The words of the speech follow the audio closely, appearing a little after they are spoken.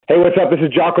Hey, what's up? This is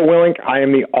Jocko Willink. I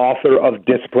am the author of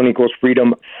Discipline Equals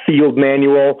Freedom Field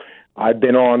Manual. I've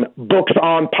been on Books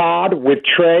on Pod with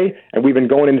Trey, and we've been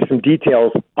going into some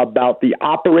details about the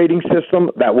operating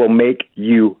system that will make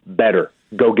you better.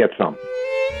 Go get some.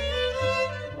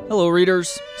 Hello,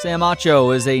 readers. Sam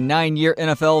Acho is a 9-year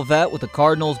NFL vet with the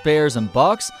Cardinals, Bears, and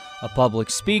Bucks, a public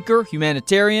speaker,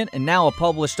 humanitarian, and now a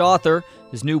published author.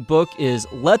 His new book is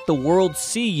Let the World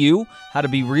See You, How to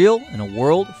Be Real in a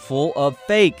World Full of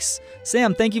Fakes.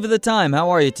 Sam, thank you for the time. How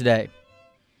are you today?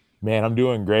 Man, I'm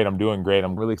doing great. I'm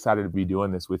really excited to be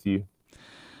doing this with you.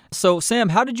 So, Sam,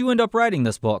 how did you end up writing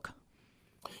this book?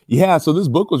 Yeah, so this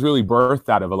book was really birthed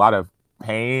out of a lot of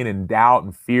pain and doubt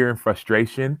and fear and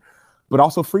frustration, but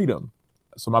also freedom.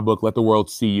 So my book, Let the World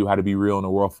See You, How to Be Real in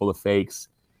a World Full of Fakes,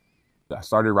 I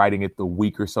started writing it the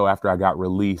week or so after I got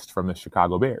released from the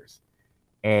Chicago Bears.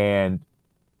 And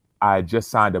I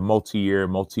just signed a multi-year,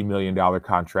 multi-million-dollar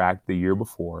contract the year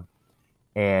before.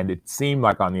 And it seemed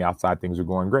like on the outside things were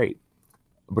going great.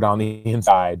 But on the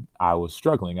inside, I was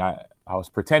struggling. I was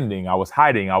pretending, I was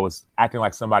hiding, I was acting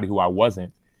like somebody who I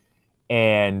wasn't.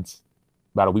 And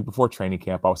about a week before training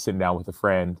camp, I was sitting down with a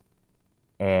friend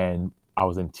and I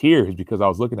was in tears because I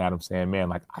was looking at him saying, man,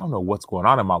 like, I don't know what's going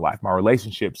on in my life. My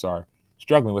relationships are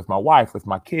struggling with my wife, with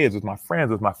my kids, with my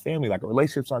friends, with my family. Like,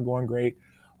 relationships aren't going great.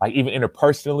 Like, even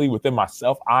interpersonally within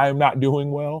myself, I am not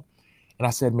doing well. And I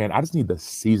said, man, I just need the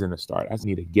season to start. I just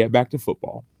need to get back to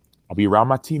football. I'll be around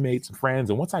my teammates and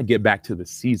friends. And once I get back to the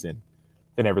season,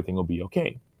 then everything will be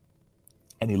okay.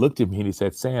 And he looked at me and he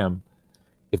said, Sam,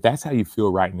 if that's how you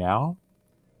feel right now,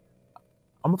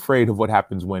 I'm afraid of what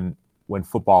happens when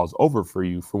football is over for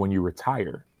you, for when you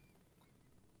retire.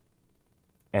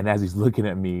 And as he's looking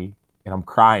at me and I'm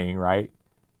crying, right?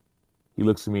 He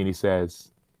looks at me and he says,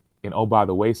 and oh, by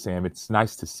the way, Sam, it's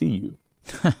nice to see you.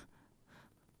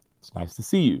 It's nice to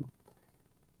see you.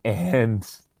 And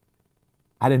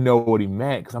I didn't know what he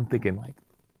meant because I'm thinking, like,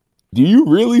 do you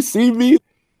really see me?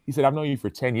 He said, I've known you for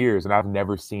 10 years and I've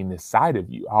never seen this side of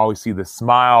you. I always see the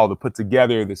smile, the put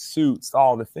together, the suits,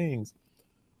 all the things.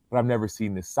 But I've never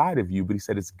seen this side of you. But he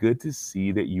said, it's good to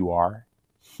see that you are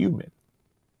human.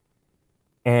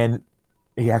 And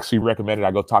he actually recommended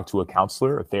I go talk to a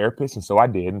counselor, a therapist. And so I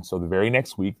did. And so the very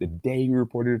next week, the day we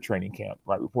reported at training camp,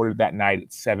 right, reported that night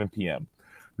at 7 p.m.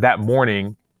 That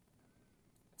morning,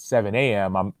 7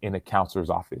 a.m., I'm in a counselor's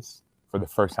office for the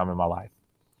first time in my life.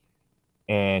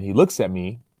 And he looks at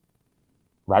me,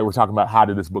 right? We're talking about how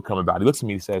did this book come about? He looks at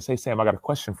me and says, hey, Sam, I got a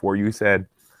question for you. He said,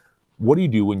 what do you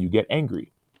do when you get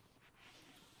angry?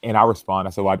 And I respond,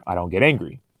 I said, well, I don't get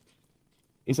angry.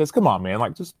 He says, come on, man.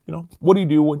 Like, just, what do you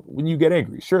do when you get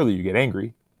angry? Surely you get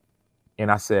angry.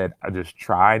 And I said, I just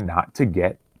try not to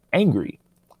get angry.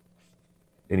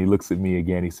 And he looks at me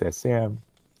again. He says, Sam,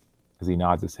 as he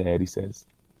nods his head, he says,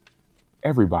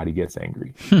 everybody gets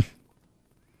angry.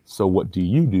 So what do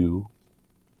you do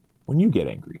when you get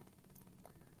angry?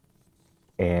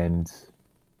 And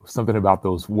something about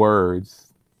those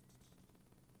words,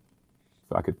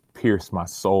 so I could pierce my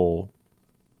soul.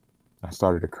 I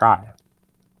started to cry.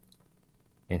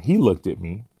 And he looked at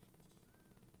me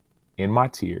in my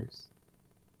tears.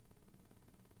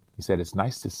 He said, it's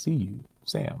nice to see you,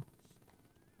 Sam.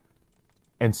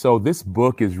 And so this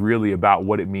book is really about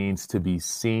what it means to be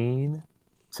seen,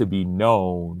 to be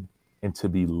known, and to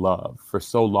be loved. For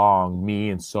so long, me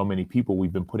and so many people,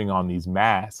 we've been putting on these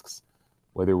masks,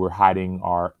 whether we're hiding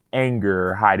our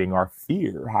anger, hiding our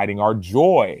fear, hiding our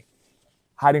joy,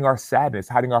 hiding our sadness,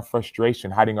 hiding our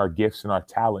frustration, hiding our gifts and our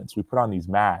talents. We put on these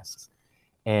masks.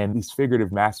 And these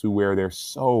figurative masks we wear, they're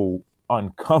so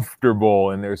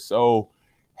uncomfortable and they're so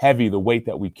heavy, the weight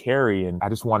that we carry. And I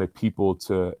just wanted people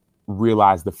to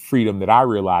realize the freedom that I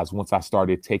realized once I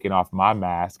started taking off my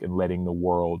mask and letting the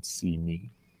world see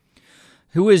me.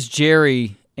 Who is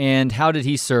Jerry and how did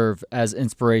he serve as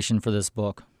inspiration for this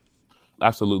book?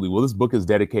 Absolutely. Well, this book is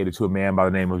dedicated to a man by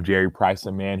the name of Jerry Price,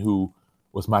 a man who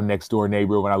was my next door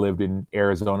neighbor when I lived in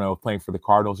Arizona playing for the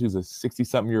Cardinals. He was a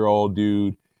 60-something-year-old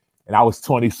dude. And I was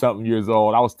 20-something years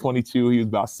old. I was 22. He was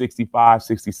about 65,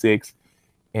 66.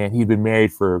 And he'd been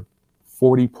married for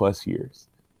 40 plus years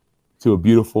to a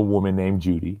beautiful woman named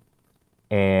Judy.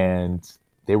 And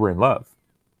they were in love.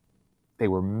 They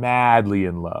were madly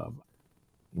in love.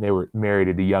 They were married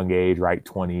at a young age, right?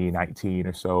 20, 19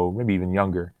 or so, maybe even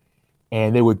younger.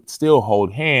 And they would still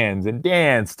hold hands and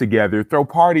dance together, throw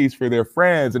parties for their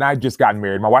friends. And I'd just gotten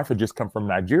married. My wife had just come from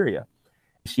Nigeria.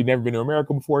 She'd never been to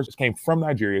America before. She just came from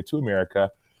Nigeria to America.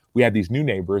 We had these new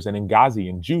neighbors, and Ngazi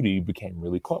and Judy became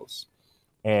really close.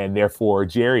 And therefore,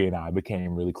 Jerry and I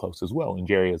became really close as well. And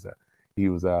Jerry he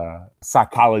was a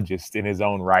psychologist in his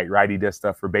own right? He does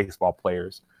stuff for baseball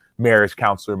players. marriage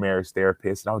counselor, marriage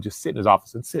therapist. And I would just sit in his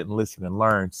office and sit and listen and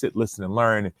learn, sit, listen and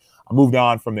learn. And I moved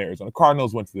on from the Arizona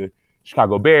Cardinals, went to the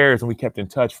Chicago Bears, and we kept in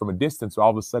touch from a distance. So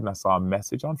all of a sudden I saw a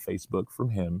message on Facebook from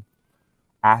him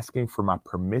asking for my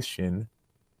permission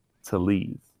to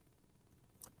leave.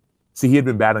 See, he had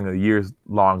been battling a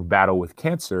years-long battle with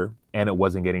cancer, and it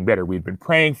wasn't getting better. We had been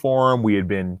praying for him. We had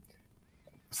been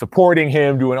supporting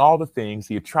him, doing all the things.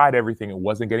 He had tried everything. It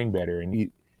wasn't getting better. And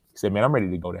he said, man, I'm ready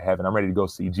to go to heaven. I'm ready to go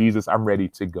see Jesus. I'm ready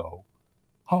to go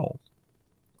home.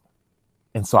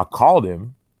 And so I called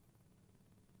him.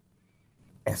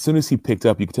 As soon as he picked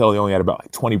up, you could tell he only had about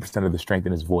like 20% of the strength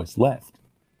in his voice left.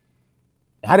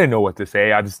 I didn't know what to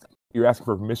say. You're asking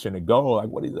for permission to go. Like,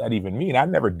 what does that even mean? I've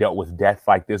never dealt with death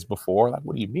like this before. Like,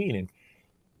 what do you mean? And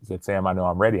he said, Sam, I know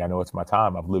I'm ready. I know it's my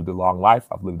time. I've lived a long life.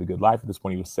 I've lived a good life. At this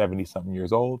point, he was 70-something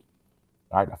years old.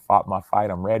 All right, I fought my fight.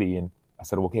 I'm ready. And I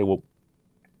said, okay, well,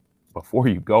 before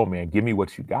you go, man, give me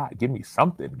what you got. Give me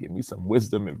something. Give me some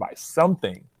wisdom, advice,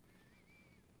 something.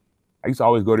 I used to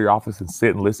always go to your office and sit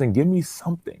and listen. Give me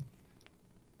something.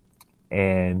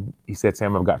 And he said,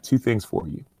 Sam, I've got two things for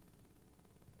you.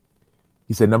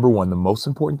 He said, number one, the most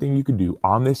important thing you could do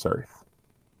on this earth.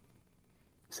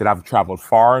 He said, I've traveled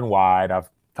far and wide. I've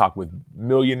talked with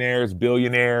millionaires,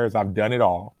 billionaires. I've done it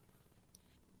all.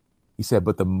 He said,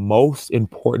 but the most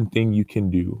important thing you can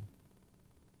do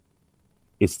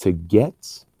is to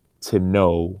get to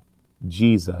know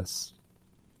Jesus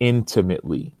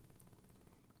intimately.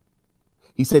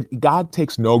 He said, God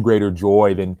takes no greater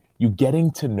joy than you getting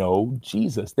to know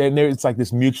Jesus. Then it's like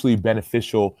this mutually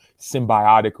beneficial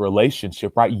symbiotic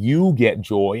relationship, right? You get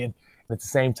joy, and at the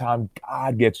same time,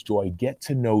 God gets joy. Get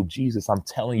to know Jesus. I'm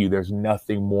telling you, there's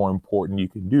nothing more important you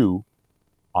can do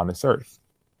on this earth.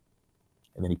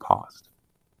 And then he paused.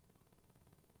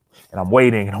 And I'm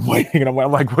waiting, and I'm waiting, and I'm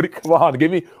like, come on, give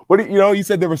me, you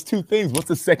said there was two things. What's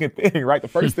the second thing, right? The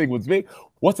first thing was big.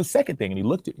 What's the second thing? And he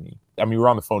looked at me. I mean, we were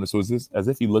on the phone, so it was as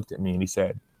if he looked at me and he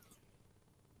said,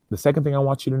 the second thing I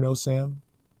want you to know, Sam,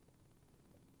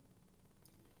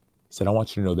 he said, I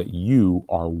want you to know that you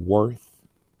are worth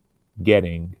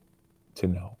getting to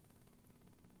know.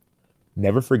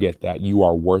 Never forget that. You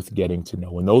are worth getting to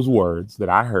know. And those words that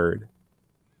I heard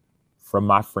from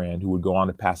my friend, who would go on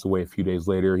to pass away a few days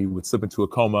later, he would slip into a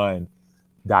coma and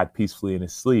died peacefully in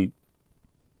his sleep.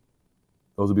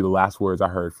 Those would be the last words I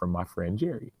heard from my friend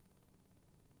Jerry.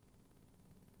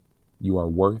 You are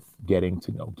worth getting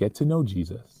to know. Get to know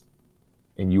Jesus,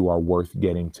 and you are worth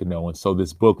getting to know. And so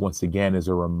this book, once again, is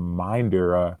a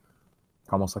reminder,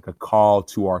 almost like a call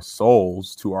to our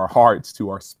souls, to our hearts, to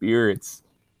our spirits,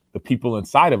 the people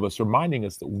inside of us, reminding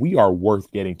us that we are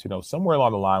worth getting to know. Somewhere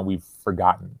along the line, we've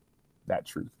forgotten that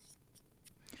truth.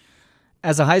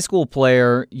 As a high school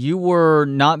player, you were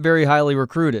not very highly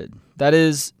recruited. That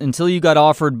is, until you got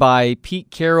offered by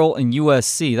Pete Carroll and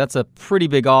USC. That's a pretty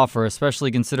big offer, especially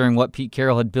considering what Pete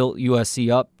Carroll had built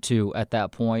USC up to at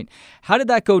that point. How did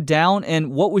that go down,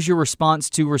 and what was your response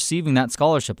to receiving that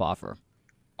scholarship offer?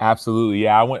 Absolutely,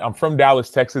 yeah. I'm from Dallas,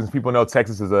 Texas. People know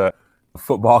Texas is a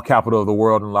football capital of the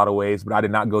world in a lot of ways, but I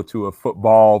did not go to a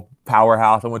football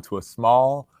powerhouse. I went to a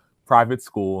small private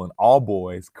school, an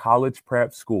all-boys college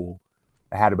prep school.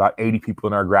 I had about 80 people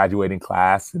in our graduating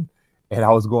class, and I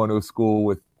was going to a school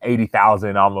with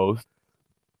 80,000 almost,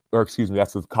 or excuse me,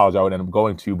 that's the college I would end up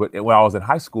going to. But when I was in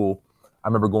high school, I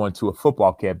remember going to a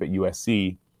football camp at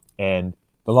USC, and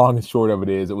the long and short of it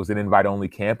is it was an invite-only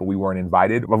camp, but we weren't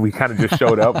invited. But we kind of just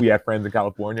showed up. We had friends in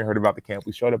California, heard about the camp.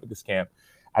 We showed up at this camp.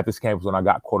 At this camp was when I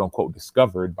got, quote unquote,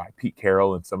 discovered by Pete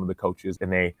Carroll and some of the coaches,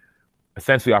 and they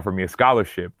essentially offered me a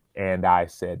scholarship, and I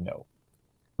said no.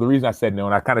 The reason I said no,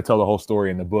 and I kind of tell the whole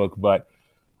story in the book, but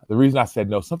the reason I said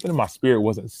no, something in my spirit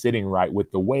wasn't sitting right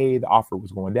with the way the offer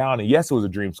was going down. And yes, it was a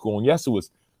dream school. And yes, it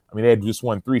was, they had just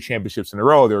won 3 championships in a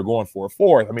row. They were going for a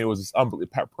 4th. It was this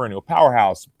unbelievable perennial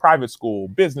powerhouse, private school,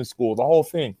 business school, the whole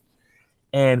thing.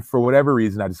 And for whatever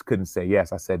reason, I just couldn't say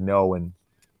yes. I said no. And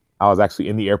I was actually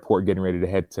in the airport getting ready to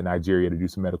head to Nigeria to do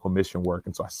some medical mission work.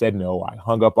 And so I said no. I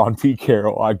hung up on Pete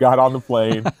Carroll. I got on the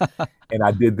plane and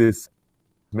I did this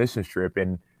mission trip.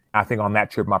 And I think on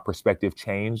that trip, my perspective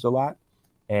changed a lot.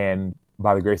 And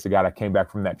by the grace of God, I came back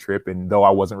from that trip. And though I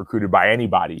wasn't recruited by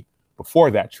anybody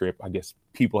before that trip, I guess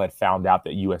people had found out that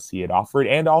USC had offered.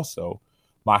 And also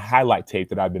my highlight tape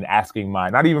that I've been asking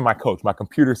not even my coach, my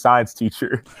computer science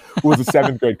teacher, who was a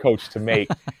 7th grade coach, to make.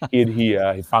 He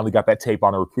finally got that tape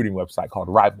on a recruiting website called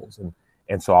Rivals.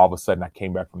 And so all of a sudden I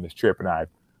came back from this trip and I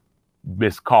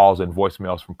missed calls and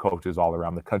voicemails from coaches all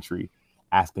around the country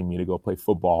asking me to go play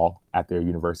football at their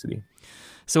university.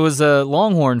 So as a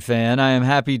Longhorn fan, I am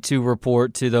happy to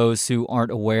report to those who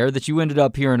aren't aware that you ended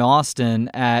up here in Austin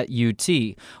at UT.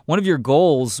 One of your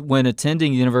goals when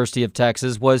attending the University of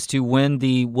Texas was to win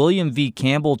the William V.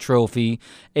 Campbell Trophy,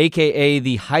 a.k.a.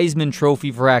 the Heisman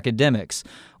Trophy for academics.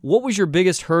 What was your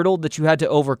biggest hurdle that you had to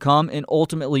overcome in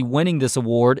ultimately winning this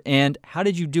award, and how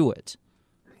did you do it?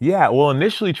 Yeah, well,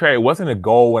 initially, Trey, it wasn't a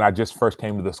goal when I just first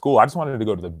came to the school. I just wanted to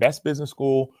go to the best business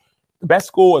school, the best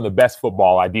school, and the best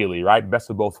football, ideally, right? Best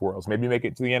of both worlds. Maybe make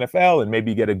it to the NFL and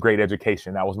maybe get a great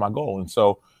education. That was my goal. And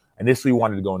so initially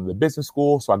wanted to go into the business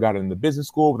school. So I got into the business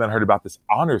school, but then I heard about this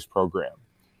honors program,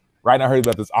 right? And I heard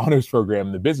about this honors program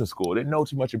in the business school. I didn't know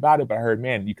too much about it, but I heard,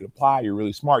 man, you can apply. You're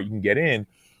really smart. You can get in.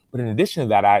 But in addition to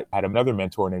that, I had another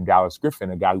mentor named Dallas Griffin,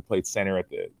 a guy who played center at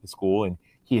the school. And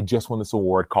he had just won this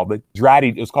award called the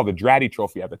Dratty. It was called the Dratty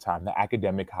Trophy at the time, the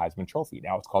Academic Heisman Trophy.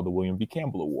 Now it's called the William V.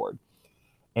 Campbell Award.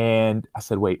 And I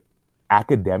said, wait,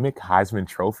 Academic Heisman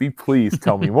Trophy? Please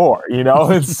tell me more,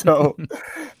 And so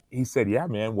he said, yeah,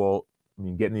 man, well,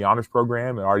 getting the honors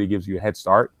program, it already gives you a head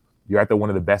start. You're at one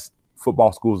of the best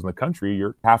football schools in the country.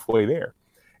 You're halfway there.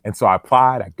 And so I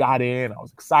applied, I got in, I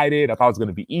was excited. I thought it was going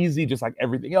to be easy, just like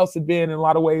everything else had been in a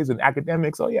lot of ways. And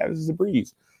academics, oh yeah, this is a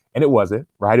breeze. And it wasn't,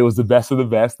 right? It was the best of the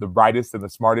best, the brightest and the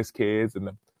smartest kids and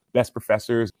the best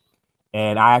professors.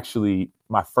 And I actually,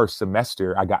 my first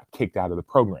semester, I got kicked out of the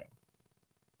program.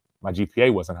 My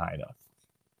GPA wasn't high enough.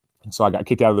 And so I got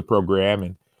kicked out of the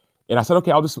program. And I said,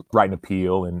 okay, I'll just write an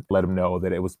appeal and let them know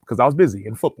that it was because I was busy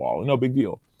in football, no big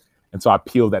deal. And so I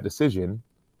appealed that decision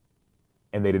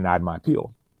and they denied my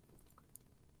appeal.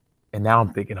 And now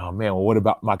I'm thinking, oh man, well, what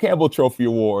about my Campbell Trophy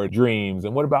Award dreams?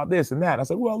 And what about this and that? And I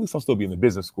said, well, at least I'll still be in the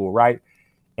business school, right?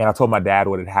 And I told my dad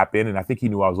what had happened. And I think he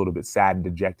knew I was a little bit sad and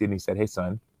dejected. And he said, hey,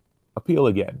 son, appeal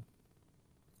again.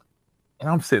 And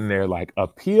I'm sitting there like,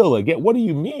 appeal again? What do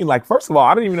you mean? Like, first of all,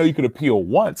 I didn't even know you could appeal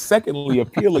once. Secondly,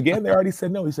 appeal again? They already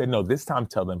said no. He said, no, this time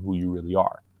tell them who you really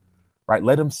are, right?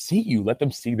 Let them see you. Let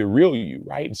them see the real you,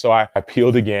 right? And so I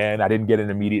appealed again. I didn't get an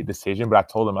immediate decision, but I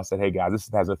told them, I said, hey, guys, this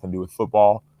has nothing to do with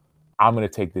football. I'm going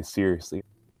to take this seriously.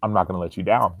 I'm not going to let you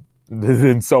down.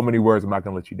 In so many words, I'm not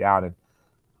going to let you down. And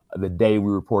the day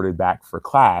we reported back for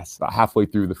class, about halfway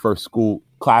through the first school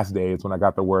class day is when I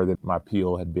got the word that my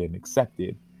appeal had been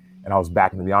accepted. And I was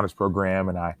back into the honors program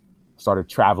and I started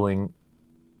traveling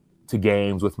to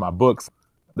games with my books.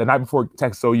 The night before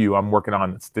Texas OU, I'm working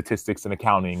on statistics and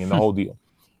accounting and the whole deal.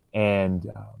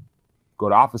 And go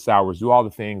to office hours, do all the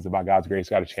things. By God's grace,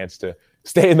 got a chance to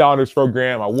stay in the honors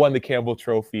program. I won the Campbell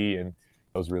Trophy and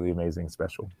it was really amazing and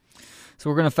special. So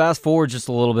we're going to fast forward just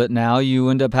a little bit now. You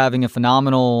end up having a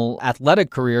phenomenal athletic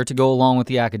career to go along with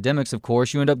the academics, of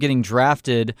course. You end up getting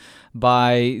drafted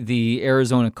by the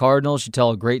Arizona Cardinals. You tell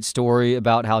a great story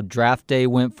about how draft day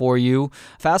went for you.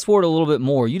 Fast forward a little bit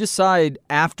more. You decide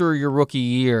after your rookie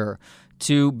year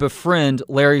to befriend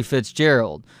Larry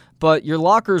Fitzgerald. But your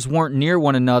lockers weren't near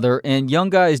one another, and young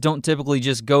guys don't typically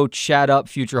just go chat up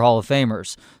future Hall of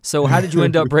Famers. So how did you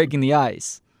end up breaking the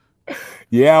ice?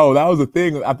 Yeah, well, that was the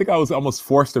thing. I think I was almost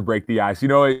forced to break the ice.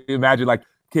 Imagine like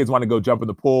kids want to go jump in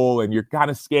the pool and you're kind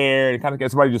of scared and kind of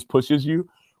get somebody just pushes you.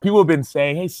 People have been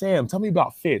saying, hey, Sam, tell me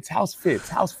about Fitz. How's Fitz?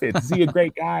 How's Fitz? Is he a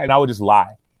great guy? And I would just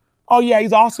lie. Oh, yeah,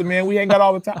 he's awesome, man. We hang out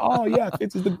all the time. Oh, yeah,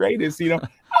 Fitz is the greatest. I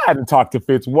hadn't talked to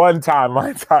Fitz one time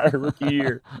my entire rookie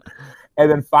year. And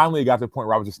then finally it got to the point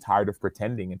where I was just tired of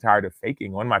pretending and tired of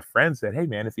faking. One of my friends said, hey,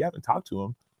 man, if you haven't talked to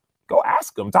him, go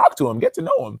ask him, talk to him, get to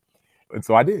know him. And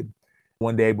so I did.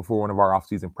 One day before one of our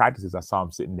off-season practices, I saw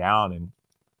him sitting down. And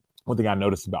one thing I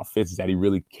noticed about Fitz is that he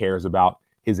really cares about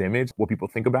his image, what people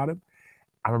think about him.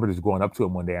 I remember just going up to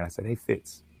him one day and I said, hey,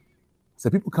 Fitz. So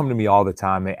people come to me all the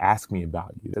time. They ask me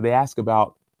about you. They ask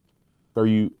about, are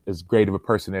you as great of a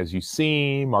person as you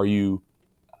seem? Are you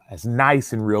as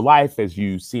nice in real life as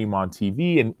you seem on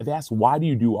TV? And they ask, why do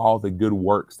you do all the good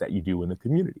works that you do in the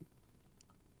community?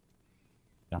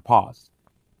 And I paused.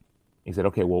 He said,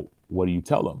 okay, well, what do you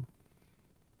tell them?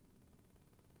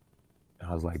 And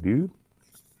I was like, dude,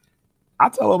 I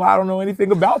tell them I don't know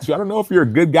anything about you. I don't know if you're a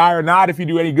good guy or not, if you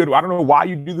do any good. I don't know why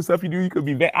you do the stuff you do. You could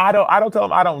be I don't tell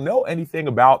them I don't know anything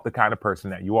about the kind of person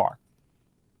that you are.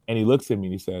 And he looks at me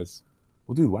and he says,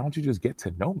 well, dude, why don't you just get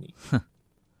to know me?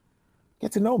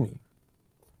 Get to know me.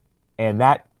 And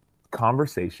that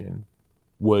conversation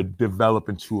would develop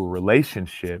into a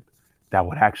relationship that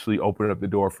would actually open up the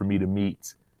door for me to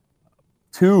meet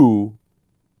two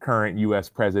current U.S.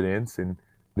 presidents and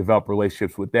develop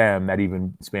relationships with them that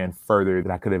even span further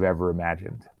than I could have ever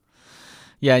imagined.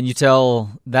 Yeah, and you tell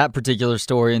that particular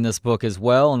story in this book as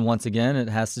well. And once again, it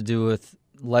has to do with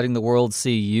letting the world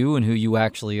see you and who you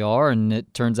actually are, and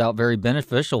it turns out very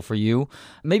beneficial for you.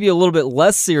 Maybe a little bit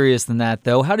less serious than that,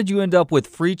 though. How did you end up with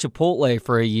free Chipotle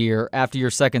for a year after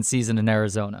your second season in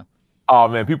Arizona? Oh,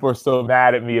 man, people are so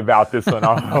mad at me about this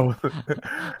one.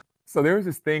 So there was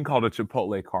this thing called a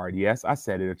Chipotle card. Yes, I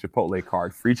said it, a Chipotle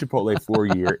card. Free Chipotle for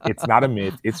a year. It's not a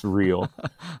myth. It's real.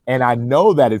 And I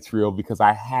know that it's real because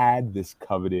I had this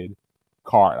coveted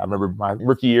card. I remember my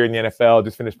rookie year in the NFL,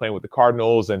 just finished playing with the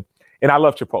Cardinals. And I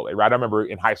love Chipotle, right? I remember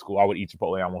in high school, I would eat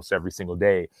Chipotle almost every single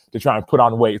day to try and put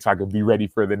on weight so I could be ready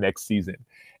for the next season.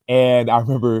 And I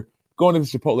remember going to the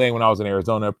Chipotle when I was in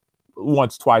Arizona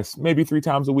once, twice, maybe 3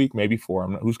 times a week, maybe 4.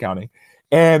 I'm not, who's counting?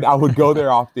 And I would go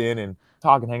there often and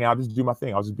talk and hang out, just do my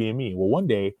thing. I was just being me. Well, one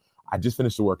day I just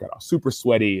finished the workout. I was super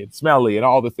sweaty and smelly and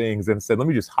all the things, and said, let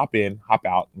me just hop in, hop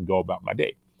out, and go about my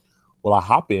day. Well, I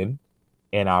hop in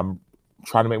and I'm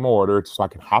trying to make my order so I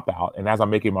can hop out. And as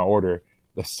I'm making my order,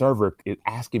 the server is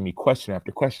asking me question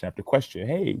after question after question.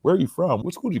 Hey, where are you from?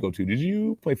 What school did you go to? Did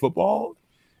you play football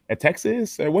at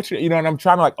Texas? Or what's your, and I'm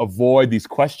trying to avoid these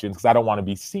questions because I don't want to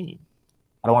be seen.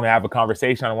 I don't want to have a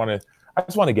conversation. I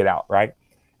just want to get out, right?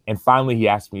 And finally, he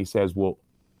asked me, he says,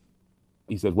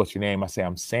 what's your name? I say,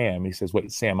 I'm Sam. He says,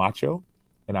 wait, Sam Acho?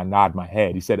 And I nod my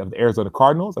head. He said, of the Arizona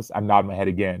Cardinals? I nod my head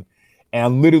again. And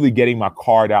I'm literally getting my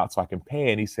card out so I can pay.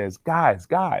 And he says, guys,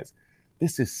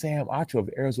 this is Sam Acho of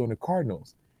the Arizona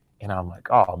Cardinals. And I'm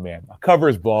like, oh, man, my cover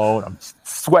is blown. I'm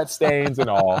sweat stains and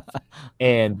all.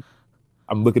 And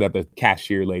I'm looking at the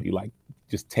cashier lady,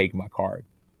 just take my card.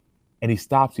 And he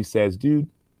stops. He says, dude,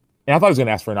 and I thought he was going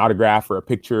to ask for an autograph or a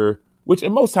picture, which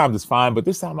in most times is fine, but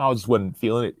this time I just wasn't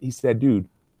feeling it. He said, dude,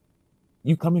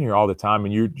 you come in here all the time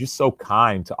and you're just so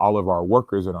kind to all of our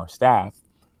workers and our staff.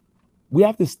 We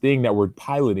have this thing that we're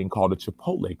piloting called a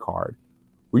Chipotle card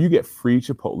where you get free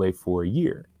Chipotle for a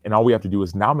year and all we have to do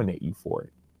is nominate you for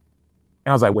it.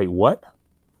 And I was like, wait, what?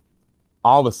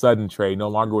 All of a sudden, Trey, no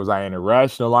longer was I in a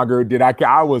rush. No longer did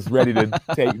I was ready to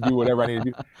do whatever I needed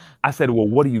to do. I said, well,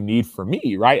 what do you need from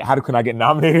me, right? How can I get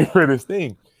nominated for this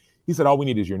thing? He said, all we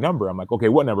need is your number. I'm like, okay,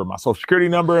 what number? My social security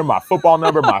number, my football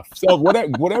number, my cell,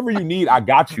 whatever you need, I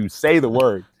got you. Say the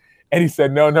word. And he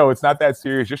said, no, it's not that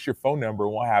serious. Just your phone number.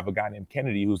 We'll have a guy named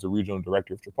Kennedy, who's the regional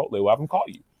director of Chipotle. We'll have him call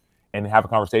you and have a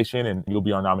conversation and you'll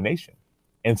be on nomination.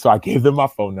 And so I gave them my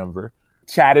phone number,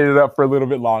 chatted it up for a little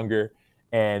bit longer.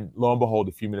 And lo and behold,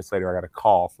 a few minutes later, I got a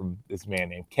call from this man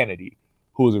named Kennedy,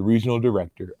 who was a regional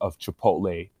director of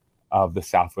Chipotle of the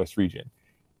Southwest region.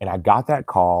 And I got that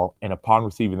call. And upon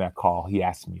receiving that call, he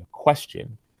asked me a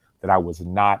question that I was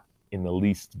not in the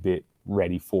least bit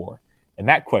ready for. And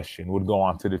that question would go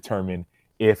on to determine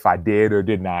if I did or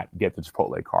did not get the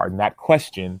Chipotle card. And that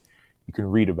question you can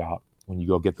read about when you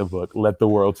go get the book, Let the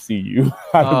World See You,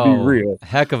 How to Be Real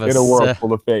heck of a in a World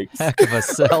Full of Fakes. Heck of a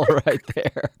sell right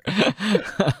there.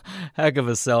 Heck of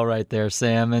a sell right there,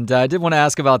 Sam. And I did want to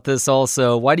ask about this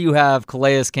also. Why do you have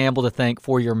Calais Campbell to thank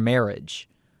for your marriage?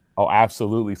 Oh,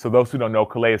 absolutely. So those who don't know,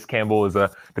 Calais Campbell is a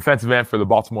defensive end for the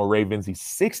Baltimore Ravens. He's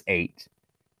 6'8",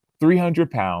 300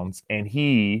 pounds, and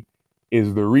he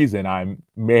is the reason I'm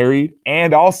married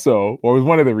and also, or was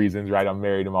one of the reasons, right? I'm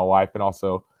married to my wife and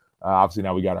also obviously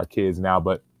now we got our kids now,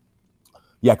 but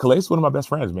yeah, Calais is one of my best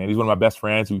friends, man. He's one of my best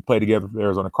friends. We played together for the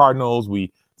Arizona Cardinals.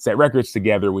 We set records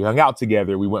together. We hung out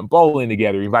together. We went bowling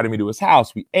together. He invited me to his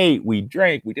house. We ate, we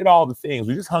drank, we did all the things.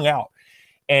 We just hung out.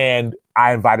 And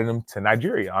I invited him to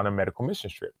Nigeria on a medical mission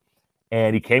trip.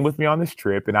 And he came with me on this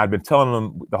trip. And I'd been telling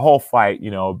him the whole flight, we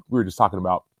were just talking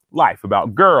about life,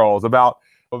 about girls, about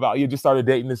he just started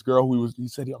dating this girl who he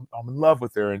said, I'm in love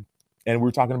with her. And we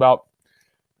were talking about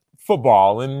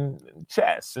football and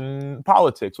chess and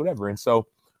politics, whatever. And so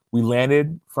we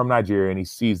landed from Nigeria and he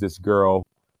sees this girl,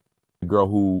 a girl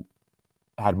who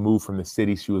had moved from the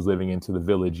city she was living into the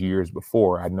village years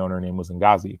before. I'd known her name was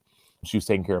Ngozi. She was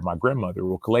taking care of my grandmother.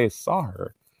 Well, Calais saw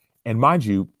her. And mind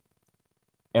you,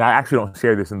 and I actually don't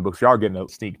share this in the book, so y'all are getting a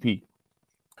sneak peek.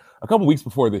 A couple weeks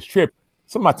before this trip,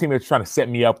 some of my teammates were trying to set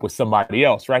me up with somebody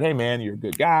else, right? Hey, man, you're a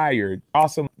good guy. You're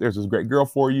awesome. There's this great girl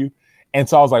for you. And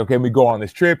so I was like, okay, let me go on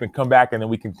this trip and come back, and then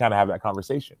we can kind of have that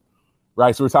conversation,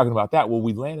 right? So we're talking about that. Well,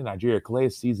 we land in Nigeria. Calais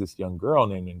sees this young girl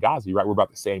named Ngozi, right? We're about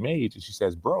the same age. And she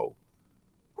says, bro,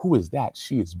 who is that?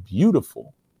 She is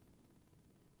beautiful.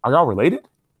 Are y'all related?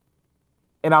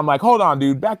 And I'm like, hold on,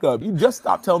 dude, back up. You just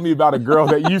stopped telling me about a girl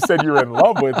that you said you were in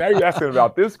love with. Now you're asking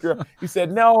about this girl. He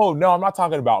said, no, I'm not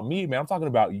talking about me, man. I'm talking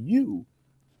about you.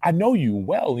 I know you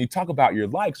well. And you talk about your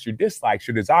likes, your dislikes,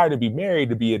 your desire to be married,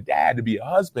 to be a dad, to be a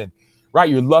husband, right?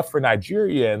 Your love for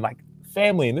Nigeria and like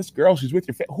family. And this girl, she's with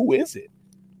your family. Who is it?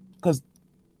 Because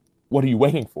what are you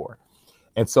waiting for?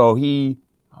 And so he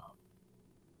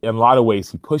in a lot of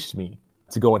ways, he pushed me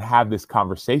to go and have this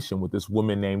conversation with this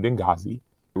woman named Ngozi.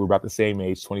 We were about the same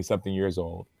age, 20 something years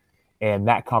old. And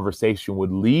that conversation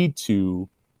would lead to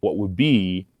what would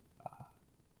be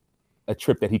a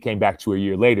trip that he came back to a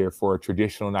year later for a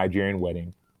traditional Nigerian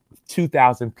wedding with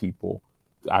 2,000 people.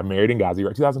 I married Ngozi,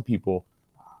 right? 2,000 people,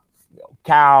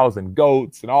 cows and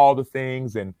goats and all the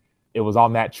things. And it was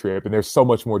on that trip. And there's so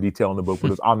much more detail in the book, but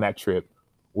it was on that trip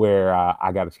where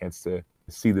I got a chance to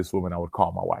see this woman I would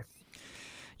call my wife.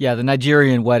 Yeah, the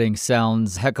Nigerian wedding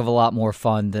sounds a heck of a lot more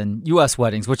fun than U.S.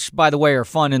 weddings, which, by the way, are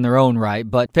fun in their own right,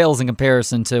 but pales in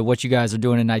comparison to what you guys are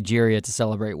doing in Nigeria to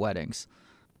celebrate weddings.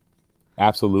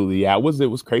 Absolutely. Yeah, it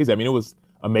was crazy. I mean, it was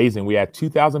amazing. We had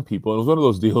 2,000 people. It was one of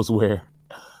those deals where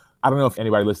I don't know if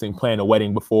anybody listening planned a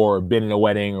wedding before or been in a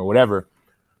wedding or whatever.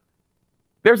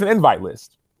 There's an invite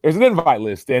list.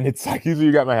 And it's like usually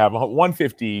you got to have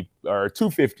 150 or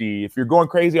 250. If you're going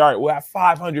crazy, all right, we'll have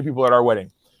 500 people at our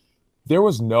wedding. There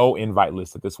was no invite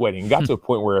list at this wedding. It got to a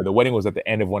point where the wedding was at the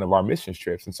end of one of our missions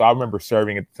trips. And so I remember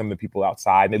serving at some of the people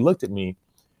outside, and they looked at me,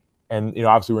 and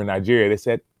obviously we're in Nigeria. They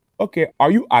said, "Okay,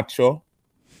 are you Acho?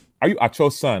 Are you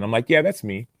Acho's son?" I'm like, "Yeah, that's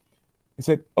me." They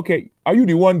said, "Okay, are you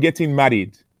the one getting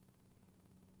married?"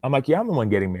 I'm like, "Yeah, I'm the one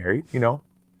getting married,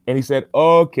 And he said,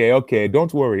 okay,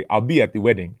 don't worry. I'll be at the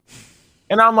wedding."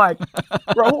 And I'm like,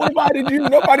 "Bro, who invited you?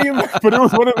 Nobody invited." But it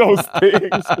was one of those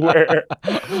things where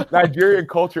Nigerian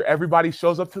culture, everybody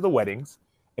shows up to the weddings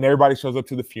and everybody shows up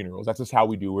to the funerals. That's just how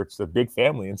we do. It's a big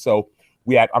family. And so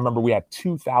I remember we had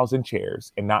 2,000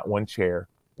 chairs and not one chair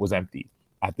was empty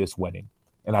at this wedding.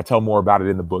 And I tell more about it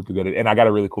in the book. You get it. And I got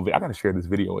a really cool video. I got to share this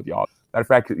video with y'all. Matter of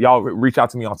fact, y'all reach out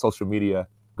to me on social media.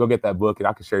 Go get that book and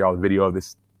I can share y'all a video of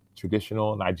this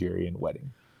traditional Nigerian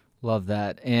wedding. Love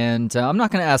that. And I'm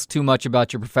not going to ask too much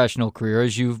about your professional career.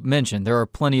 As you've mentioned, there are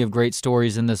plenty of great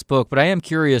stories in this book. But I am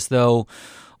curious, though,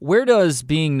 where does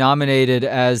being nominated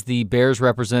as the Bears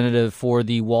representative for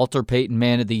the Walter Payton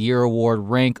Man of the Year Award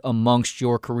rank amongst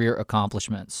your career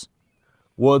accomplishments?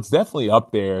 Well, it's definitely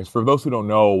up there. For those who don't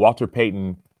know, Walter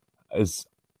Payton is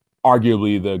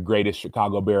arguably the greatest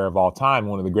Chicago Bear of all time,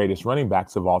 one of the greatest running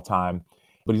backs of all time.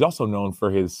 But he's also known for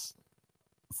his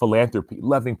philanthropy,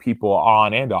 loving people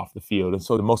on and off the field. And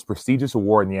so the most prestigious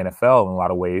award in the NFL in a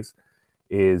lot of ways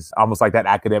is almost like that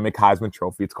academic Heisman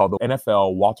Trophy. It's called the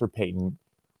NFL Walter Payton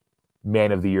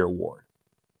Man of the Year Award.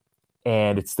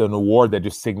 And it's an award that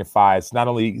just signifies not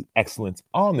only excellence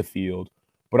on the field,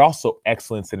 but also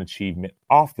excellence and achievement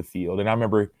off the field. And I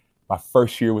remember my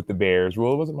first year with the Bears,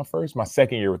 well, it wasn't my first, my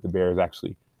second year with the Bears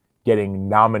actually, getting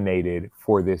nominated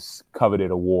for this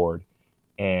coveted award.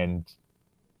 And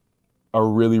a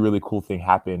really, really cool thing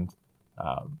happened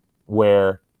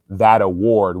where that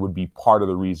award would be part of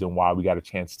the reason why we got a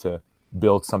chance to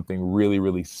build something really,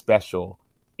 really special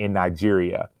in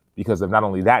Nigeria because of not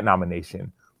only that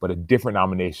nomination, but a different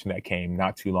nomination that came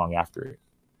not too long after it.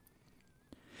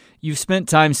 You've spent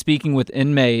time speaking with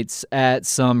inmates at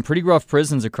some pretty rough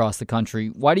prisons across the country.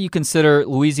 Why do you consider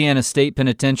Louisiana State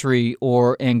Penitentiary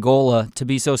or Angola to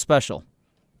be so special?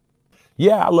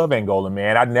 Yeah, I love Angola,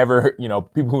 man. I'd never,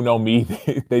 people who know me,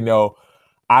 they know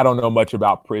I don't know much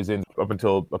about prisons. Up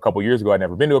until a couple years ago, I'd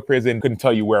never been to a prison, couldn't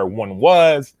tell you where one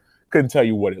was, couldn't tell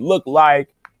you what it looked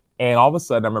like. And all of a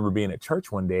sudden, I remember being at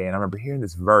church one day, and I remember hearing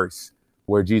this verse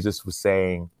where Jesus was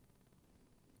saying,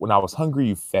 "When I was hungry,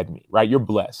 you fed me," right? You're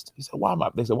blessed. He said, "Why am I?"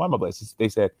 They said, "Why am I blessed?" They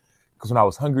said, "Because when I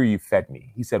was hungry, you fed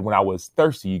me." He said, "When I was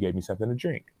thirsty, you gave me something to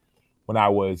drink. When I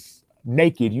was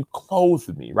naked, you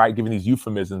clothed me," right? Giving these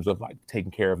euphemisms of like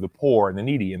taking care of the poor and the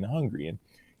needy and the hungry. And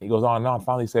he goes on and on.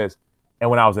 Finally says, "And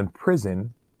when I was in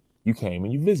prison, you came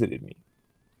and you visited me."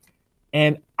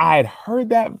 And I had heard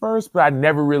that verse, but I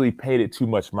never really paid it too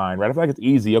much mind, right? I feel like it's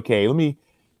easy. Okay, let me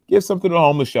give something to a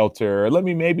homeless shelter. Or let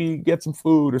me maybe get some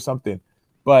food or something.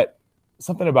 But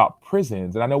something about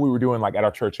prisons, and I know we were doing like at our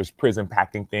church, this prison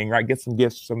packing thing, right? Get some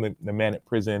gifts from the men at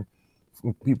prison,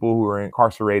 from people who are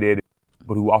incarcerated,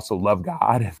 but who also love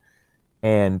God.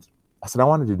 And I said, I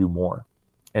wanted to do more.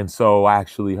 And so I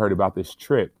actually heard about this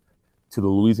trip to the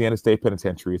Louisiana State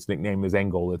Penitentiary. Its nickname is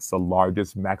Angola. It's the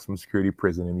largest maximum security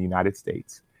prison in the United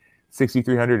States.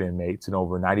 6,300 inmates, and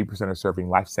over 90% are serving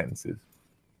life sentences.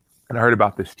 And I heard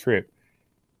about this trip,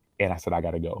 and I said, I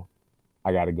got to go.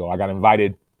 I got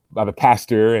invited by the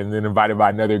pastor and then invited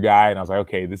by another guy. And I was like,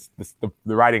 okay, the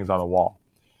writing's on the wall.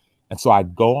 And so I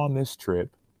go on this trip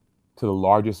to the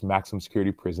largest maximum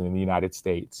security prison in the United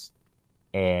States.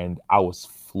 And I was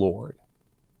floored.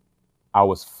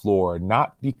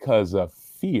 Not because of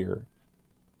fear,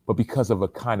 but because of a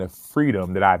kind of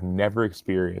freedom that I've never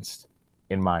experienced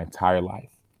in my entire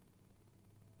life.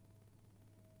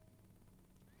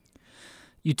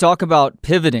 You talk about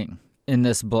pivoting in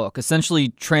this book, essentially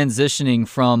transitioning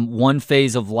from one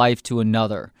phase of life to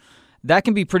another. That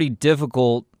can be pretty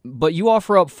difficult, but you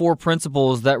offer up 4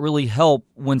 principles that really help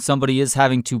when somebody is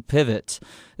having to pivot.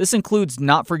 This includes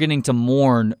not forgetting to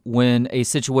mourn when a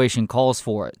situation calls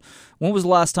for it. When was the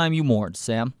last time you mourned,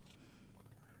 Sam?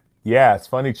 Yeah, it's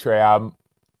funny, Trey.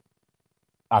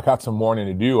 I got some mourning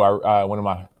to do. One of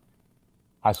my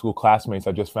high school classmates,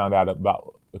 I just found out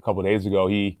about a couple of days ago.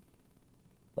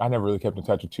 I never really kept in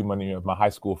touch with too many of my high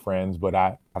school friends, but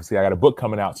I got a book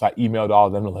coming out, so I emailed all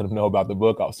of them to let them know about the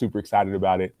book. I was super excited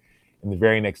about it. And the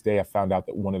very next day, I found out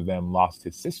that one of them lost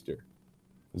his sister,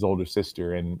 his older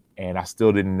sister, and I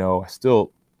still didn't know.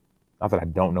 Not that I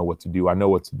don't know what to do. I know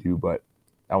what to do, but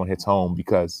that one hits home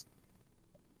because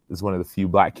it's one of the few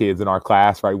black kids in our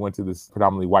class, right? We went to this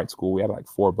predominantly white school. We had like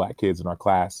 4 black kids in our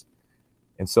class.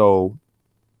 And so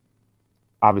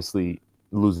obviously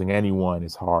losing anyone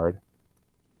is hard.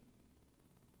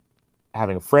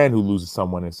 Having a friend who loses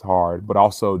someone is hard, but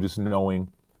also just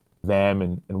knowing them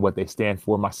and what they stand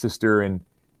for. My sister and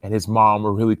his mom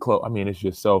were really close. I mean, it's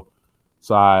just so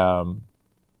I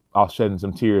was shedding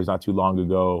some tears not too long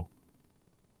ago,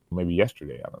 maybe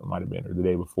yesterday, I don't know, it might have been, or the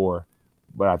day before,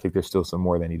 but I think there's still some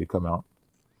more that need to come out.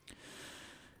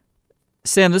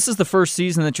 Sam, this is the first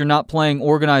season that you're not playing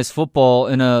organized football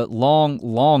in a long,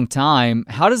 long time.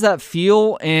 How does that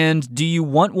feel? And do you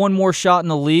want one more shot in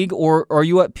the league, or are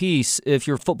you at peace if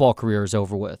your football career is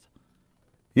over with?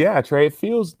 Yeah, Trey, it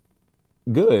feels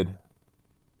good.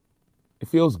 It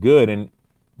feels good. And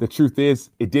the truth is,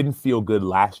 it didn't feel good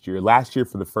last year. Last year,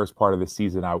 for the first part of the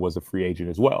season, I was a free agent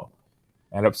as well.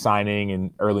 I ended up signing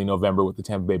in early November with the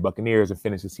Tampa Bay Buccaneers and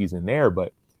finished the season there.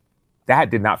 But that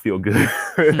did not feel good.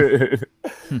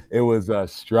 It was a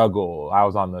struggle. I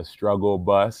was on the struggle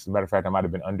bus. As a matter of fact, I might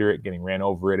have been under it, getting ran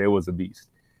over it. It was a beast.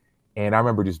 And I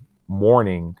remember just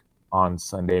mourning on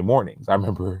Sunday mornings. I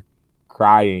remember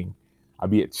crying.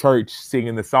 I'd be at church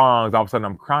singing the songs. All of a sudden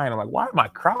I'm crying. I'm like, why am I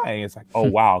crying? It's like, oh,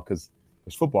 wow, because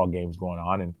there's football games going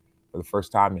on. And for the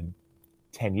first time in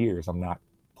 10 years, I'm not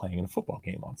playing in a football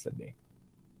game on Sunday.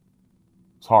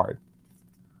 It's hard.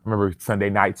 I remember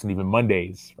Sunday nights and even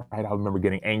Mondays, right? I remember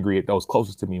getting angry at those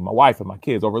closest to me, my wife and my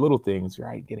kids, over little things,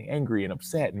 right? Getting angry and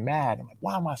upset and mad. I'm like,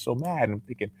 why am I so mad? And I'm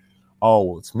thinking, oh,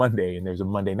 well, it's Monday and there's a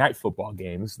Monday night football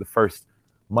game. This is the first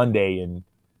Monday in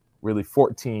really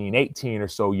 14, 18 or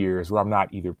so years where I'm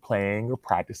not either playing or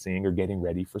practicing or getting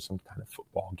ready for some kind of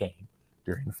football game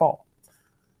during the fall.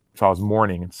 So I was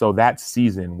mourning. And so that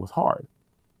season was hard.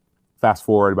 Fast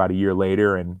forward about a year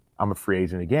later and I'm a free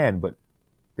agent again, but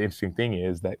the interesting thing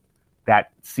is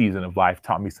that season of life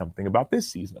taught me something about this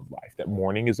season of life, that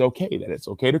mourning is okay, that it's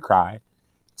okay to cry.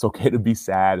 It's okay to be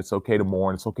sad. It's okay to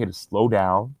mourn. It's okay to slow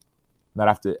down, not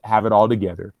have to have it all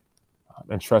together,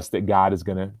 and trust that God is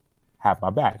going to have my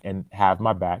back, and have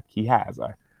my back. He has.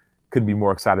 I couldn't be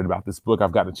more excited about this book.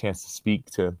 I've gotten a chance to speak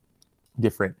to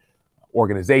different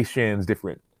organizations,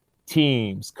 different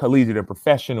teams, collegiate and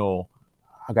professional.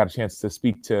 I got a chance to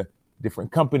speak to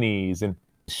different companies and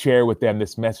share with them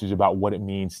this message about what it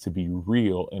means to be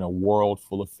real in a world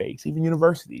full of fakes. Even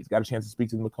universities. Got a chance to speak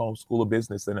to the Macomb School of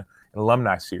Business in an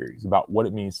alumni series about what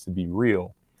it means to be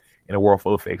real in a world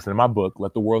full of fakes. And in my book,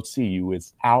 Let the World See You,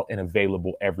 is out and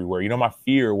available everywhere. You know, my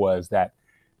fear was that,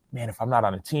 man, if I'm not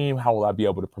on a team, how will I be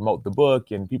able to promote the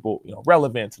book and people,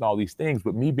 relevance and all these things?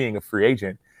 But me being a free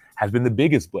agent has been the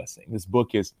biggest blessing. This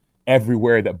book is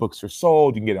everywhere that books are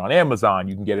sold. You can get it on Amazon.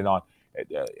 You can get it on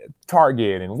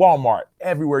Target and Walmart,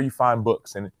 everywhere you find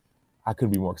books. And I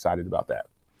couldn't be more excited about that.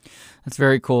 That's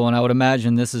very cool. And I would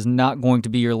imagine this is not going to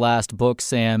be your last book,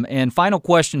 Sam. And final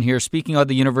question here, speaking of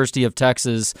the University of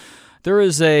Texas, there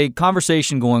is a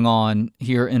conversation going on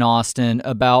here in Austin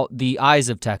about the Eyes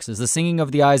of Texas, the singing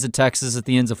of the Eyes of Texas at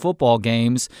the ends of football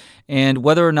games, and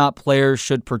whether or not players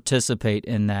should participate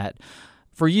in that.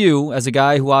 For you, as a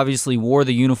guy who obviously wore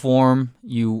the uniform,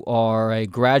 you are a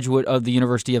graduate of the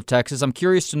University of Texas. I'm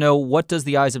curious to know, what does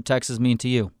the Eyes of Texas mean to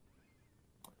you?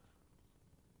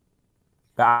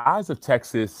 The Eyes of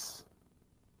Texas,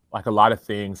 like a lot of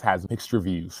things, has mixed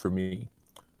reviews for me.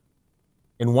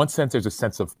 In one sense, there's a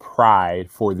sense of pride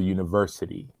for the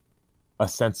university, a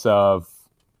sense of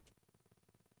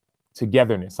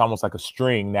togetherness, almost like a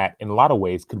string that in a lot of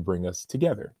ways could bring us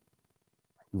together.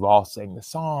 We've all sang the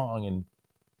song and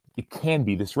it can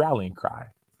be this rallying cry.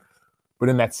 But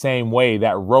in that same way,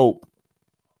 that rope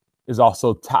is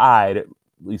also tied, at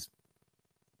least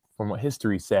from what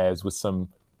history says, with some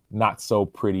not so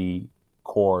pretty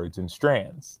cords and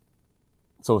strands.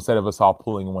 So instead of us all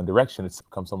pulling in one direction, it's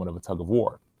become somewhat of a tug of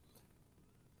war.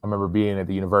 I remember being at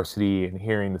the university and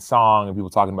hearing the song and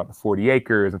people talking about the 40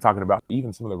 acres and talking about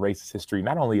even some of the racist history,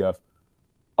 not only of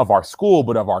our school,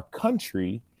 but of our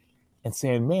country, and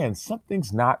saying, man,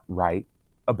 something's not right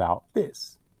about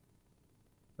this.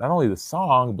 Not only the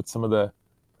song, but some of the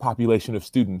population of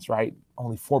students, right?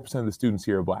 Only 4% of the students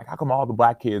here are Black. How come all the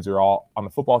Black kids are all on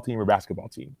the football team or basketball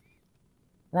team?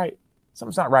 Right?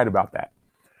 Something's not right about that.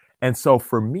 And so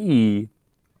for me,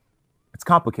 it's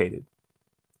complicated.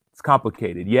 It's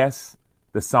complicated. Yes,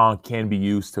 the song can be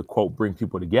used to, quote, bring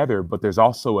people together, but there's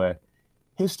also a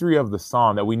history of the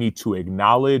song that we need to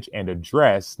acknowledge and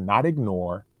address, not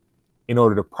ignore, in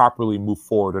order to properly move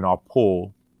forward and all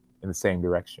pull in the same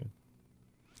direction.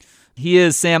 He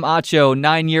is Sam Acho,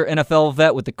 9-year NFL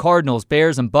vet with the Cardinals,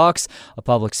 Bears, and Bucks, a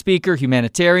public speaker,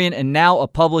 humanitarian, and now a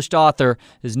published author.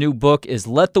 His new book is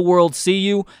Let the World See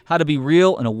You, How to Be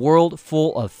Real in a World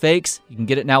Full of Fakes. You can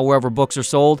get it now wherever books are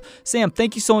sold. Sam,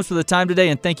 thank you so much for the time today,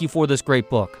 and thank you for this great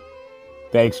book.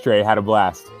 Thanks, Trey. Had a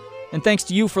blast. And thanks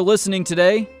to you for listening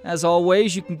today. As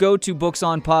always, you can go to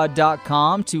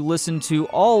booksonpod.com to listen to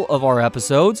all of our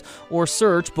episodes or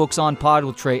search Books on Pod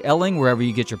with Trey Elling wherever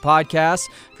you get your podcasts.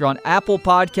 If you're on Apple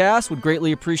Podcasts, we'd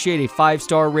greatly appreciate a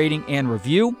 5-star rating and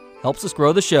review. Helps us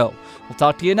grow the show. We'll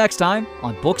talk to you next time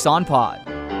on Books on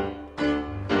Pod.